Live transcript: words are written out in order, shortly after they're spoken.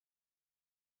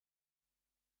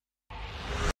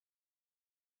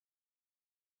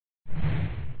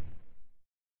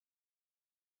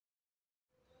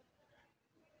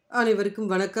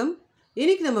அனைவருக்கும் வணக்கம்.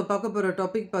 இன்னைக்கு நம்ம பார்க்க போற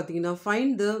டாபிக் பார்த்தீங்கன்னா,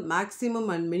 find the maximum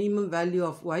and minimum value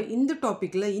of y. இந்த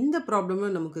டாபிக்ல இந்த ப்ராப்ளம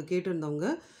நமக்கு கேட்டிருந்தவங்க,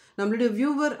 நம்மளுடைய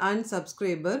வியூவர் அண்ட்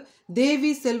சப்ஸ்கிரைபர்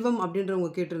தேவி செல்வம்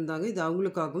அப்படின்றவங்க கேட்டிருந்தாங்க. இது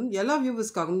அவங்களுக்காகவும், எல்லா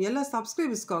வியூவர்ஸ்க்காகவும், எல்லா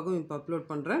சப்ஸ்கிரைபர்ஸ்க்காகவும் இப்போ அப்லோட்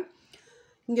பண்றேன்.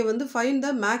 இங்க வந்து find the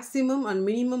maximum and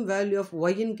minimum value of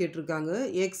ஒய்ன்னு கேட்டிருக்காங்க.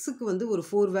 எக்ஸுக்கு வந்து ஒரு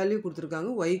 4 வேல்யூ கொடுத்துருக்காங்க.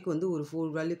 ஒய்க்கு வந்து ஒரு 4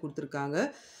 வேல்யூ கொடுத்துருக்காங்க.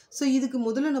 ஸோ இதுக்கு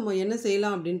முதல்ல நம்ம என்ன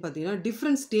செய்யலாம் அப்படின்னு பார்த்தீங்கன்னா,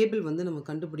 டிஃப்ரென்ஸ் டேபிள் வந்து நம்ம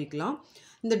கண்டுபிடிக்கலாம்.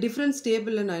 இந்த டிஃப்ரென்ஸ்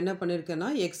டேபிளில் நான் என்ன பண்ணியிருக்கேன்னா,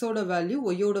 எக்ஸோட வேல்யூ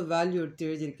ஒய்யோட வேல்யூ எடுத்து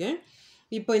எழுதியிருக்கேன்.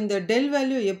 இப்போ இந்த டெல்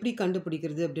வேல்யூ எப்படி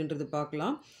கண்டுபிடிக்கிறது அப்படின்றது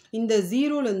பார்க்கலாம். இந்த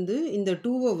 0லேருந்து இந்த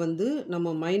 2வை வந்து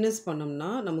நம்ம மைனஸ்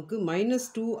பண்ணோம்னா நமக்கு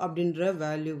 -2 அப்படின்ற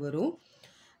வேல்யூ வரும்.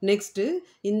 நெக்ஸ்ட்டு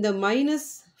இந்த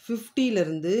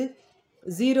 -50லேருந்து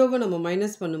 0வை நம்ம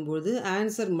மைனஸ் பண்ணும்போது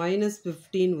ஆன்சர்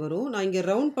 -15 வரும். நான் இங்கே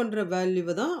ரவுண்ட் பண்ணுற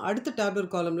வேல்யூவை தான் அடுத்த டேபுலர்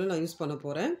காலமில் நான் யூஸ் பண்ண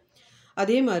போகிறேன்.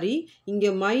 அதே மாதிரி இங்கே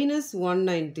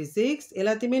 -196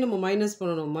 எல்லாத்தையுமே நம்ம மைனஸ்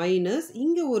பண்ணணும். மைனஸ்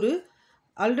இங்கே ஒரு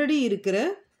ஆல்ரெடி இருக்கிற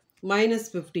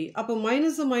 -50. அப்போ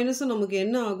மைனஸும் நமக்கு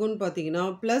என்ன ஆகும்னு பார்த்தீங்கன்னா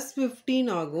 +15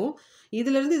 ஆகும்.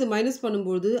 இதிலேருந்து இது மைனஸ்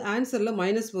பண்ணும்போது ஆன்சரில்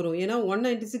மைனஸ் வரும். ஏன்னா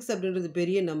 196 அப்படின்றது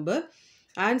பெரிய நம்பர்.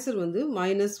 ஆன்சர் வந்து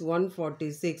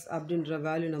 -146 அப்படின்ற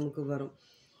வேல்யூ நமக்கு வரும்.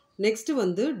 நெக்ஸ்ட்டு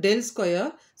வந்து டெல் ஸ்கொயர்.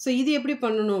 ஸோ இது எப்படி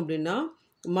பண்ணணும் அப்படின்னா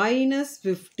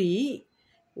 -50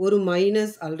 ஒரு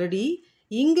மைனஸ் ஆல்ரெடி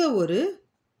இங்கே ஒரு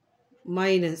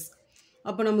மைனஸ்.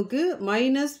 அப்போ நமக்கு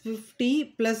 -50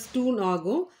 + 2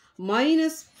 ஆகும்.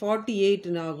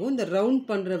 -48 ஆகும். இந்த ரவுண்ட்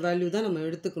பண்ணுற வேல்யூ தான் நம்ம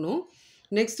எடுத்துக்கணும்.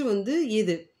 நெக்ஸ்ட் வந்து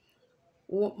இது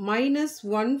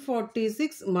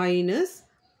 -146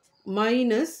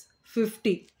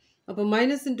 -50. அப்போ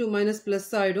மைனஸ் இன்ட்டு மைனஸ் ப்ளஸ்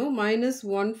ஆகிடும்.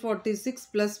 -146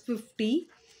 + 50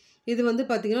 இது வந்து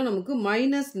பார்த்திங்கன்னா நமக்கு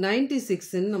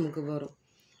 -96ன்னு நமக்கு வரும்.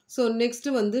 ஸோ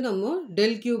நெக்ஸ்ட்டு வந்து நம்ம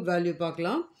டெல் கியூப் வேல்யூ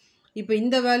பார்க்கலாம். இப்போ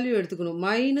இந்த வேல்யூ எடுத்துக்கணும்.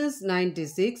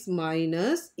 -96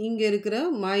 மைனஸ் இங்கே இருக்கிற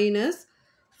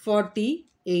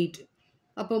 -48.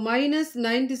 அப்போ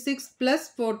 -96 +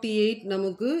 48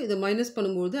 நமக்கு இதை மைனஸ்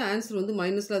பண்ணும்போது ஆன்சர் வந்து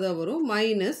மைனஸில் தான் வரும்.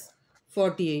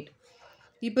 -48.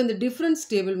 இப்போ இந்த டிஃப்ரென்ஸ்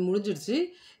டேபிள் முடிஞ்சிடுச்சு.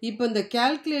 இப்போ இந்த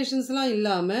கேல்குலேஷன்ஸ்லாம்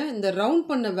இல்லாமல் இந்த ரவுண்ட்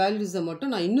பண்ண வேல்யூஸை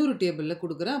மட்டும் நான் இன்னொரு டேபிளில்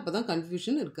கொடுக்குறேன். அப்போ தான்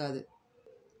கன்ஃபியூஷன் இருக்காது.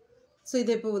 ஸோ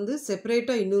இதை இப்போ வந்து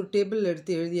செப்பரேட்டாக இன்னொரு டேபிள்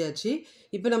எடுத்து எழுதியாச்சு.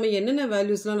 இப்போ நம்ம என்னென்ன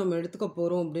வேல்யூஸ்லாம் நம்ம எடுத்துக்க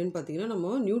போகிறோம் அப்படின்னு பார்த்தீங்கன்னா,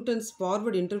 நம்ம நியூட்டன்ஸ்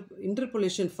ஃபார்வர்ட்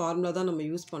இன்டர்போலேஷன் ஃபார்முலா தான் நம்ம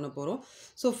யூஸ் பண்ண போகிறோம்.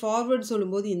 ஸோ ஃபார்வர்ட்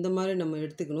சொல்லும்போது இந்த மாதிரி நம்ம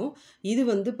எடுத்துக்கணும். இது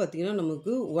வந்து பார்த்திங்கன்னா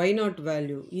நமக்கு y0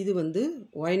 வேல்யூ. இது வந்து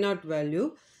y0 வேல்யூ.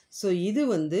 ஸோ இது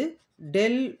வந்து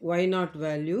del y0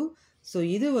 வேல்யூ. ஸோ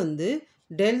இது வந்து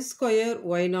del square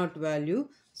y0 value.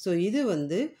 So இது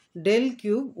வந்து del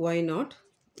கியூப் y0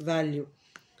 வேல்யூ.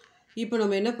 இப்போ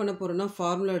நம்ம என்ன பண்ண போகிறோம்னா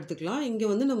ஃபார்முலா எடுத்துக்கலாம். இங்கே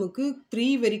வந்து நமக்கு 3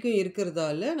 வரைக்கும்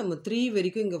இருக்கிறதால நம்ம 3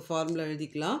 வரைக்கும் இங்கே ஃபார்முலா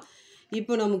எழுதிக்கலாம்.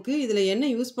 இப்போ நமக்கு இதில் என்ன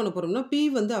யூஸ் பண்ண போகிறோம்னா p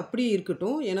வந்து அப்படியே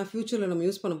இருக்கட்டும். ஏன்னா ஃப்யூச்சரில் நம்ம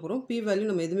யூஸ் பண்ண போகிறோம். p வேல்யூ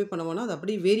நம்ம எதுவுமே பண்ண வேணாம். அது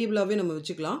அப்படியே வேரியபிளாகவே நம்ம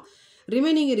வச்சுக்கலாம்.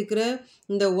 ரிமைனிங் இருக்கிற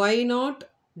இந்த y0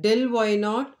 del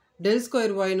y0 del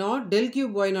square y0 del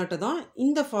cube y0 தான்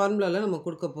இந்த ஃபார்முலாவில் நம்ம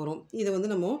கொடுக்க போகிறோம். இதை வந்து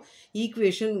நம்ம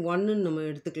ஈக்குவேஷன் 1ன்னு நம்ம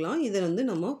எடுத்துக்கலாம். இதை வந்து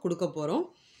நம்ம கொடுக்க போகிறோம்.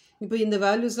 இப்போ இந்த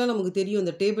வேல்யூஸ்லாம் நமக்கு தெரியும்.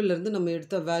 இந்த டேபிள்லேருந்து நம்ம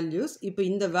எடுத்த வேல்யூஸ். இப்போ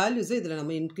இந்த வேல்யூஸை இதில்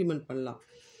நம்ம இன்க்ரிமெண்ட் பண்ணலாம்.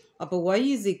 அப்போ y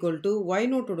 =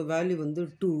 y0ஓட வேல்யூ வந்து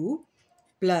 2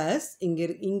 ப்ளஸ்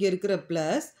இங்கே இருக்கிற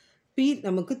ப்ளஸ் p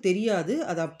நமக்கு தெரியாது.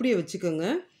 அதை அப்படியே வச்சுக்கோங்க.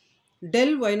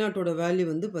 del y0ஓட வேல்யூ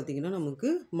வந்து பார்த்திங்கன்னா நமக்கு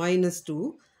 -2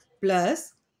 plus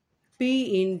p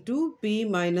into p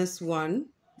minus 1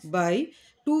 by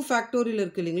 2 factorial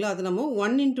இருக்குது இல்லைங்களா, அதை நம்ம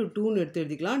 1 into 2ன்னு எடுத்து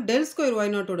எழுதிக்கலாம். del ஸ்கொயர்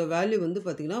y0ஓட வேல்யூ வந்து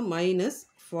பார்த்திங்கன்னா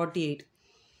 -48.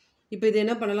 இப்போ இது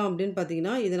என்ன பண்ணலாம் அப்படின்னு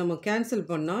பார்த்தீங்கன்னா, இதை நம்ம கேன்சல்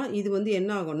பண்ணால் இது வந்து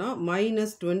என்ன ஆகும்னா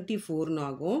 -24ன்னு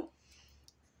ஆகும்.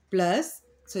 ப்ளஸ்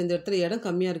ஸோ இந்த இடத்துல இடம்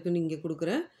கம்மியாக இருக்குதுன்னு இங்கே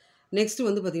கொடுக்குறேன். நெக்ஸ்ட்டு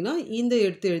வந்து பார்த்திங்கன்னா இந்த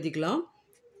எடுத்து எழுதிக்கலாம்.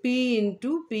 p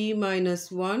into p minus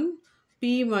 1 p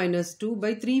minus 2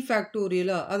 by 3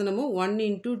 ஃபேக்டோரியலாக அதை நம்ம 1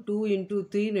 into 2 into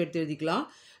 3ன்னு எடுத்து எழுதிக்கலாம்.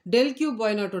 del கியூப்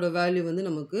y0ஓட வேல்யூ வந்து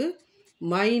நமக்கு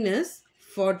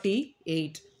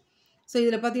 -48. ஸோ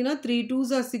இதில் பார்த்தீங்கன்னா 3 2s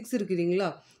are 6 இருக்குதுங்களா,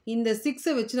 இந்த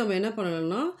 6ஐ வச்சு நம்ம என்ன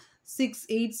பண்ணலாம்னா 6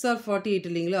 8s are 48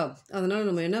 இல்லைங்களா, அதனால்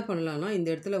நம்ம என்ன பண்ணலாம்னா இந்த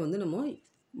இடத்துல வந்து நம்ம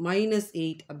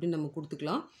 -8 அப்படின்னு நம்ம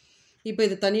கொடுத்துக்கலாம். இப்போ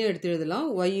இதை தனியாக எடுத்து எழுதலாம்.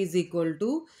 y =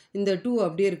 இந்த 2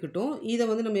 அப்படியே இருக்கட்டும். இதை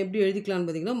வந்து நம்ம எப்படி எழுதிக்கலாம்னு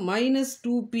பார்த்தீங்கன்னா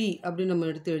 -2p அப்படின்னு நம்ம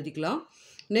எடுத்து எழுதிக்கலாம்.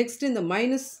 நெக்ஸ்ட் இந்த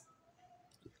மைனஸ்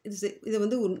இதை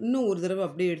வந்து இன்னும் ஒரு தடவை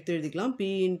அப்படியே எடுத்து எழுதிக்கலாம். p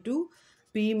into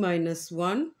p minus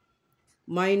 1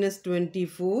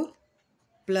 -24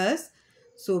 plus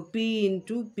so p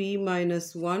into p minus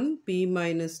 1 p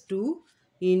minus 2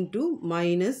 into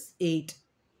 -8.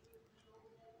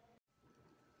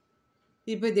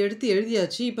 இப்போ இதை எடுத்து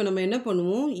எழுதியாச்சு. இப்போ நம்ம என்ன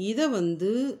பண்ணுவோம், இதை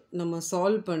வந்து நம்ம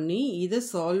சால்வ் பண்ணி, இதை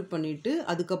சால்வ் பண்ணிவிட்டு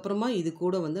அதுக்கப்புறமா இது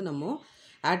கூட வந்து நம்ம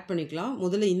ஆட் பண்ணிக்கலாம்.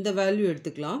 முதல்ல இந்த வேல்யூ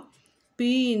எடுத்துக்கலாம். p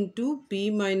into p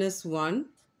minus 1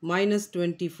 minus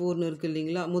 24ன்னு இருக்குது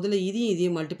இல்லைங்களா? முதல்ல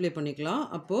இதையும் மல்டிப்ளை பண்ணிக்கலாம்.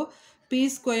 அப்போது p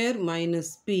square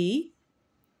minus p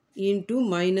into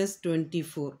minus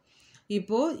 24.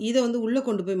 இப்போது இதை வந்து உள்ளே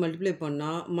கொண்டு போய் மல்டிப்ளை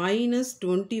பண்ணால் minus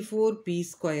 24p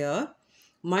square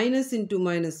minus into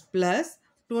minus plus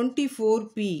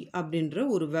 24p அப்படின்ற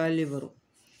ஒரு வேல்யூ வரும்.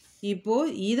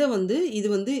 இப்போது இது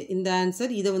வந்து இந்த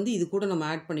ஆன்சர், இதை வந்து இது கூட நம்ம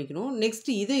ஆட் பண்ணிக்கணும்.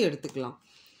 நெக்ஸ்ட்டு இதை எடுத்துக்கலாம்.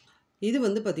 இது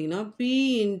வந்து பார்த்திங்கன்னா p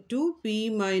into p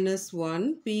minus 1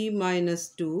 p minus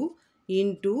 2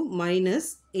 into minus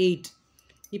 8.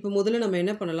 இப்போ முதல்ல நம்ம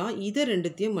என்ன பண்ணலாம், இதை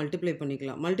ரெண்டுத்தையும் மல்டிப்ளை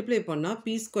பண்ணிக்கலாம். மல்டிப்ளை பண்ணால்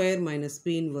p ஸ்கொயர் மைனஸ்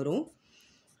pன்னு வரும்.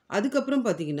 அதுக்கப்புறம்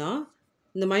பார்த்திங்கன்னா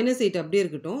இந்த மைனஸ் 8 அப்படியே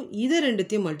இருக்கட்டும். இதை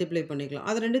ரெண்டுத்தையும் மல்டிப்ளை பண்ணிக்கலாம்.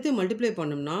 அதை ரெண்டுத்தையும் மல்டிப்ளை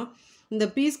பண்ணோம்னா இந்த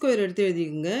p ஸ்கொயர் எடுத்து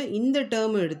எழுதிக்கோங்க, இந்த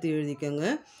டேர்மை எடுத்து எழுதிக்கோங்க.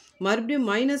 மறுபடியும்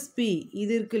மைனஸ் p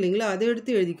இது இருக்குது இல்லைங்களா, அதை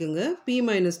எடுத்து எழுதிக்கோங்க. p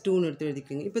மைனஸ் 2ன்னு எடுத்து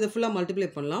எழுதிக்கோங்க. இப்போ இதை ஃபுல்லாக மல்டிப்ளை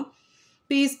பண்ணலாம்.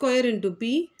 p square into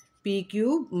p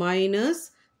cube minus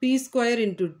p square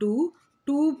into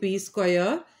 2p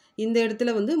square. இந்த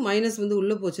இடத்துல வந்து மைனஸ் வந்து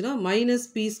உள்ளே போச்சுன்னா minus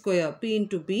p square p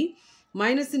into p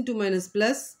minus into minus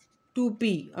plus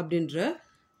 2p அப்படின்ற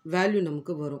வேல்யூ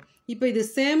நமக்கு வரும். இப்போ இது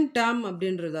சேம் டேர்ம்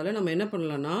அப்படின்றதால நம்ம என்ன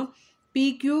பண்ணலாம்னா p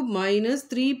cube minus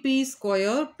 3p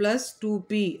square plus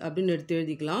 2p அப்படின்னு எடுத்து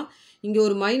எழுதிக்கலாம். இங்கே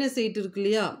ஒரு மைனஸ் 8 இருக்கு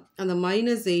இல்லையா, அந்த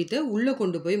மைனஸ் 8ஐ உள்ளே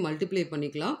கொண்டு போய் மல்டிப்ளை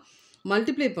பண்ணிக்கலாம்.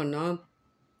 மல்டிப்ளை பண்ணால்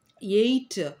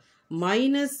 8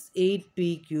 minus 8p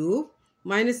cube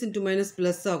minus into minus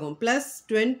plus ஆகும். ப்ளஸ்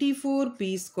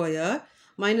 24p ஸ்கொயர்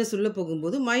மைனஸ் உள்ளே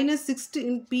போகும்போது மைனஸ்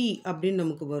 16p அப்படின்னு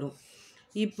நமக்கு வரும்.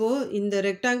 இப்போது இந்த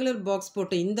ரெக்டாங்குலர் பாக்ஸ்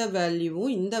போட்ட இந்த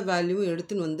வேல்யூவும்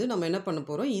எடுத்துன்னு வந்து நம்ம என்ன பண்ண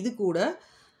போகிறோம், இது கூட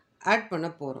ஆட் பண்ண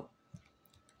போகிறோம்.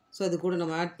 ஸோ அது கூட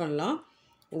நம்ம ஆட் பண்ணலாம்.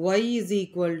 y is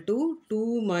equal to 2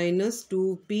 minus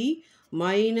 2p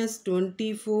minus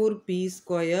 24p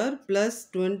square plus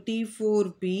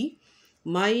 24p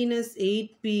minus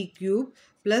 8p cube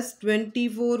plus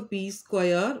 24p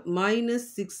square minus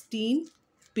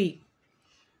 16p.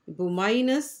 இப்போது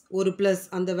மைனஸ் ஒரு ப்ளஸ்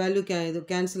அந்த வேல்யூ இது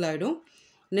கேன்சல் ஆகிடும்.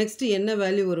 நெக்ஸ்ட்டு என்ன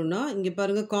வேல்யூ வரும்னா, இங்கே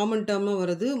பாருங்கள் காமன் டேர்மாக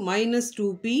வருது மைனஸ்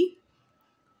 2p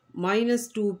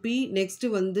நெக்ஸ்ட்டு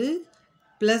வந்து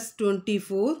ப்ளஸ்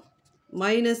 24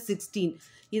 மைனஸ் 16.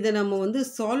 இதை நம்ம வந்து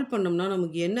சால்வ் பண்ணோம்னா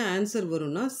நமக்கு என்ன ஆன்சர்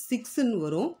வரும்னா 6ன்னு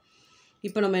வரும்.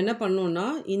 இப்போ நம்ம என்ன பண்ணோம்னா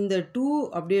இந்த 2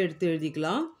 அப்படியே எடுத்து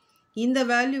எழுதிக்கலாம். இந்த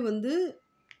வேல்யூ வந்து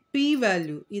p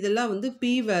வேல்யூ, இதெல்லாம் வந்து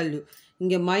p வேல்யூ.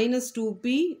 இங்கே மைனஸ் 2p,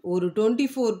 ஒரு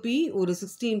 24p, ஒரு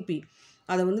 16p.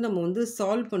 அதை வந்து நம்ம வந்து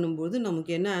சால்வ் பண்ணும்போது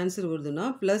நமக்கு என்ன ஆன்சர் வருதுன்னா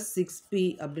ப்ளஸ் 6p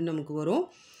அப்படின்னு நமக்கு வரும்.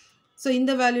 ஸோ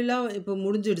இந்த வேல்யூலாம் இப்போ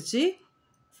முடிஞ்சிடுச்சு.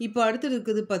 இப்போ அடுத்து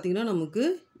இருக்குது பார்த்திங்கன்னா நமக்கு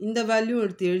இந்த வேல்யூ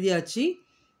எடுத்து எழுதியாச்சு.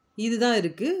 இதுதான்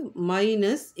இருக்குது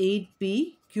மைனஸ் 8p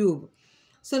கியூப்.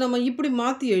 ஸோ நம்ம இப்படி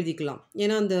மாற்றி எழுதிக்கலாம்.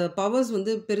 ஏன்னா அந்த பவர்ஸ்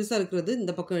வந்து பெருசாக இருக்கிறது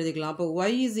இந்த பக்கம் எழுதிக்கலாம். அப்போ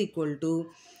y is equal to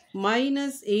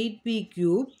minus 8p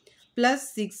cube plus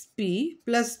 6p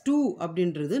plus 2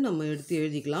 அப்படின்றது நம்ம எடுத்து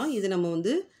எழுதிக்கலாம். இது நம்ம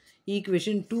வந்து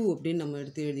ஈக்குவேஷன் 2 அப்படின்னு நம்ம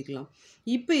எடுத்து எழுதிக்கலாம்.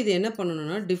 இப்போ இது என்ன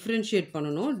பண்ணணும்னா டிஃப்ரென்ஷியேட்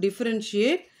பண்ணணும்.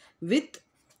 Differentiate with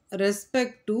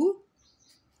respect to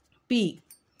p.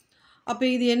 அப்போ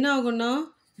இது என்ன ஆகும்னா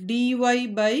dy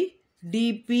by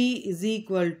dp is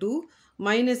equal to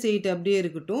minus 8 அப்படியே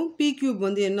இருக்கட்டும். p கியூப்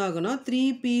வந்து என்ன ஆகும்னா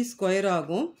 3p ஸ்கொயர்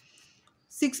ஆகும்.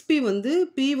 6p வந்து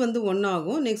p வந்து 1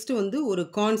 ஆகும். நெக்ஸ்ட்டு வந்து ஒரு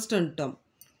கான்ஸ்டன்ட் டேர்ம்.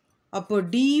 அப்போ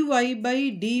dy by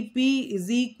dp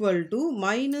is equal to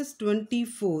minus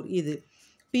 24 இது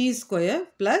p ஸ்கொயர்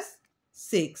ப்ளஸ்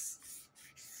 6.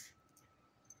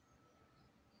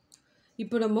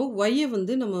 இப்போ நம்ம yயை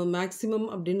வந்து நம்ம மேக்ஸிமம்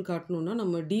அப்படின்னு காட்டணும்னா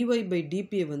நம்ம dy பை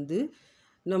dpயை வந்து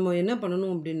நம்ம என்ன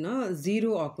பண்ணணும் அப்படின்னா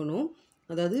 0 ஆக்கணும்.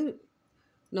 அதாவது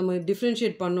நம்ம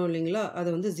டிஃப்ரென்ஷியேட் பண்ணோம் இல்லைங்களா, அதை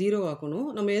வந்து 0 ஆக்கணும்.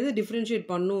 நம்ம எதை டிஃப்ரென்ஷியேட்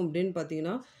பண்ணோம் அப்படின்னு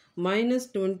பார்த்தீங்கன்னா minus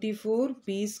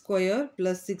 24p square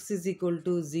plus 6 is equal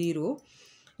to 0.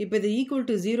 இப்போ இது ஈக்குவல்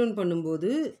டு 0ன்னு பண்ணும்போது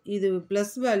இது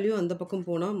ப்ளஸ் வேல்யூ அந்த பக்கம்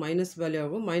போனால் மைனஸ் வேல்யூ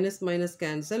ஆகும். Minus minus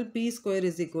cancel. p square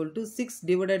is equal to 6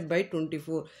 divided by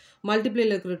 24.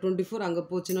 மல்டிப்ளையில் இருக்கிற 24 அங்கே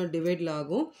போச்சுன்னா டிவைடில்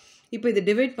ஆகும். இப்போ இது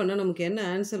டிவைட் பண்ணால் நமக்கு என்ன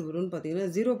ஆன்சர் வரும்னு பார்த்தீங்கன்னா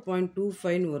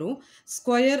 0.25 வரும்.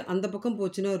 ஸ்கொயர் அந்த பக்கம்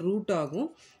போச்சுன்னா ரூட் ஆகும்.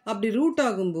 அப்படி ரூட்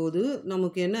ஆகும்போது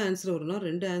நமக்கு என்ன ஆன்சர் வரும்னா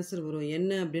 2 ஆன்சர் வரும்.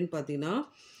 என்ன அப்படின்னு பார்த்தீங்கன்னா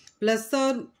ப்ளஸ்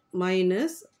ஆர்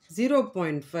மைனஸ்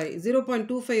 0.5.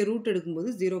 0.25 ரூட் எடுக்கும்போது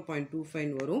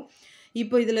 0.25 வரும்.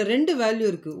 இப்போ இதில் 2 வேல்யூ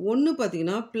இருக்குது. ஒன்று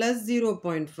பார்த்தீங்கன்னா ப்ளஸ்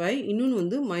 0.5, இன்னொன்று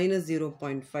வந்து மைனஸ்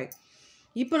 0.5.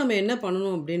 இப்போ நம்ம என்ன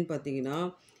பண்ணணும் அப்படின்னு பார்த்தீங்கன்னா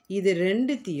இது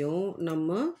ரெண்டுத்தையும்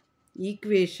நம்ம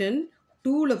ஈக்குவேஷன்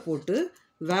 2ல் போட்டு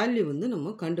வேல்யூ வந்து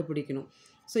நம்ம கண்டுபிடிக்கணும்.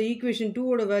 ஸோ ஈக்குவேஷன்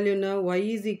 2ஓட வேல்யூ என்ன? y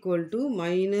is equal to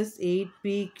minus 8p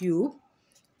cube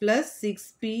plus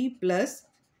 6p plus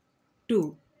 2.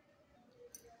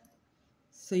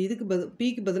 So இதுக்கு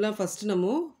pக்கு பதிலாக ஃபஸ்ட்டு நம்ம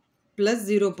ப்ளஸ்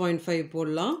 0.5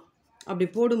 போடலாம். அப்படி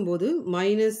போடும்போது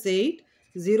minus 8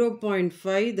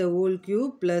 0.5 the whole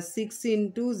cube plus 6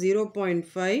 into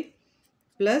 0.5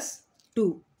 plus 2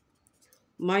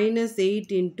 minus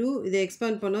 8 into இதை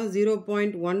expand பண்ணால்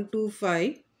 0.125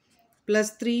 plus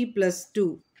 3 plus 2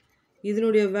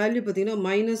 இதனுடைய வேல்யூ பார்த்தீங்கன்னா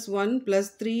minus 1 plus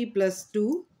 3 plus 2.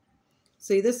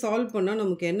 ஸோ இதை சால்வ் பண்ணால்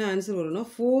நமக்கு என்ன ஆன்சர் வரும்னா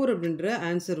 4 அப்படின்ற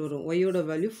ஆன்சர் வரும். ஒய்யோட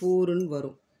வேல்யூ 4ன்னு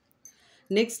வரும்.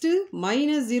 நெக்ஸ்ட்டு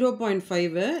மைனஸ்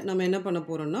 0.5 நம்ம என்ன பண்ண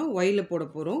போகிறோம்னா ஒயில் போட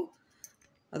போகிறோம்.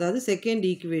 அதாவது செகண்ட்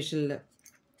ஈக்குவேஷனில்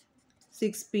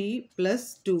 6p +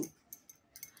 2.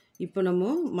 இப்போ நம்ம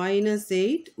minus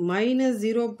 8 minus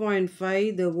 0.5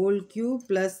 the whole cube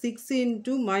plus 6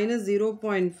 into minus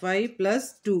 0.5 plus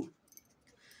 2.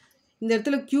 இந்த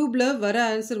இடத்துல க்யூப்பில் வர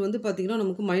ஆன்சர் வந்து பார்த்திங்கன்னா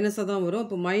நமக்கு மைனஸாக தான் வரும்.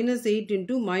 அப்போ minus 8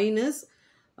 into minus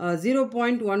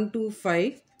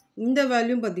 0.125 இந்த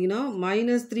வேல்யூ பார்த்தீங்கன்னா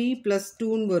 -3 +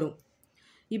 2ன்னு வரும்.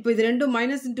 இப்போ இது ரெண்டும்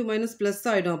மைனஸ் இன்ட்டு மைனஸ் ப்ளஸ்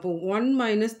ஆகிடும். அப்போ 1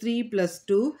 - 3 +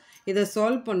 2 இதை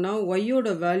சால்வ் பண்ணால் ஒய்யோட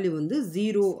வேல்யூ வந்து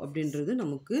 0 அப்படின்றது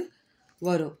நமக்கு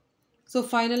வரும். ஸோ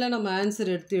ஃபைனலாக நம்ம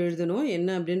ஆன்சர் எடுத்து எழுதணும். என்ன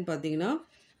அப்படின்னு பார்த்தீங்கன்னா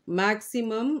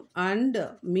maximum and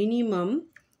minimum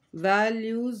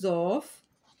values of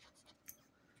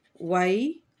y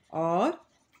are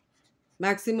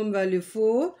maximum value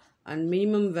 4 and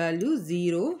minimum value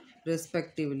 0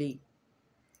 respectively.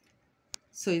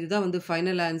 So இதுதான் வந்து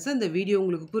ஃபைனல் ஆன்சர். இந்த வீடியோ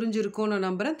உங்களுக்கு புரிஞ்சிருக்கும்னு நான்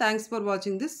நம்புகிறேன். தேங்க்ஸ் ஃபார்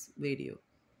வாட்சிங் திஸ் வீடியோ.